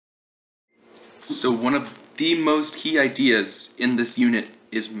So one of the most key ideas in this unit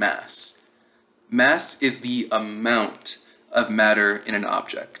is mass. Mass is the amount of matter in an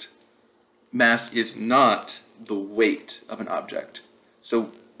object. Mass is not the weight of an object.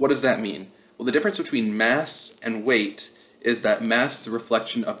 So what does that mean? Well, the difference between mass and weight is that mass is a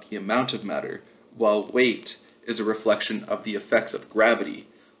reflection of the amount of matter, while weight is a reflection of the effects of gravity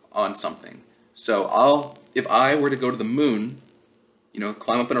on something. So if I were to go to the moon,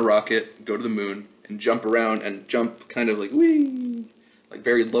 climb up in a rocket, go to the moon, and jump around and jump kind of like whee, like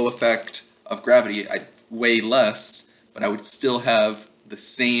very low effect of gravity, I'd weigh less, but I would still have the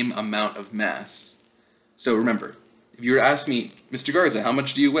same amount of mass. So remember, if you were to ask me, Mr. Garza, how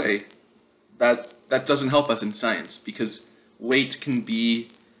much do you weigh? That doesn't help us in science, because weight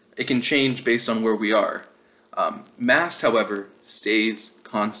can change based on where we are. Mass, however, stays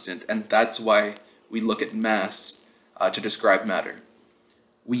constant, and that's why we look at mass to describe matter.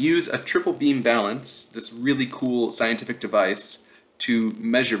 We use a triple beam balance, this really cool scientific device, to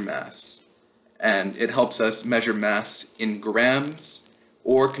measure mass. And it helps us measure mass in grams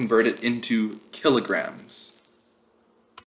or convert it into kilograms.